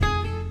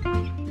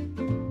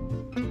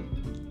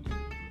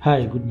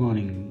Hi, good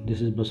morning.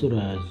 This is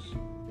Basuraj,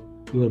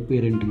 your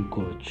parenting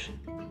coach.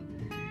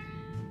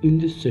 In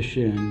this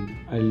session,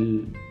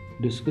 I'll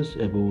discuss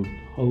about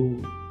how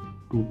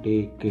to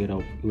take care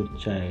of your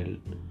child,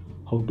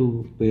 how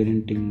to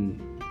parenting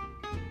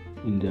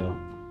in the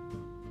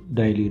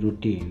daily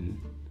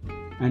routine,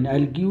 and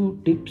I'll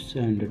give tips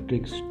and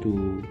tricks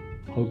to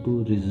how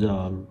to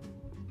resolve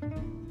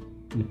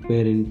the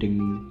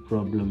parenting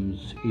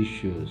problems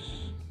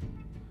issues.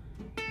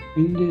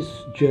 In this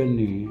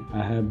journey,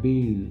 I have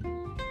been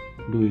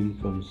doing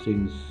from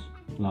since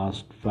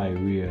last 5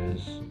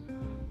 years.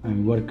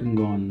 I'm working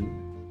on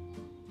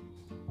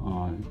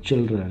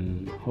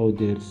children, how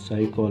their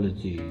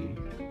psychology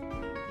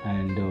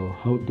and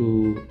how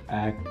to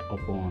act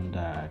upon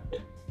that.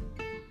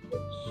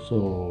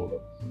 So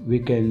we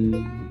can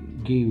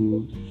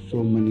give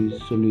so many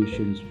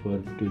solutions for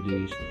to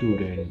the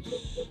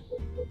students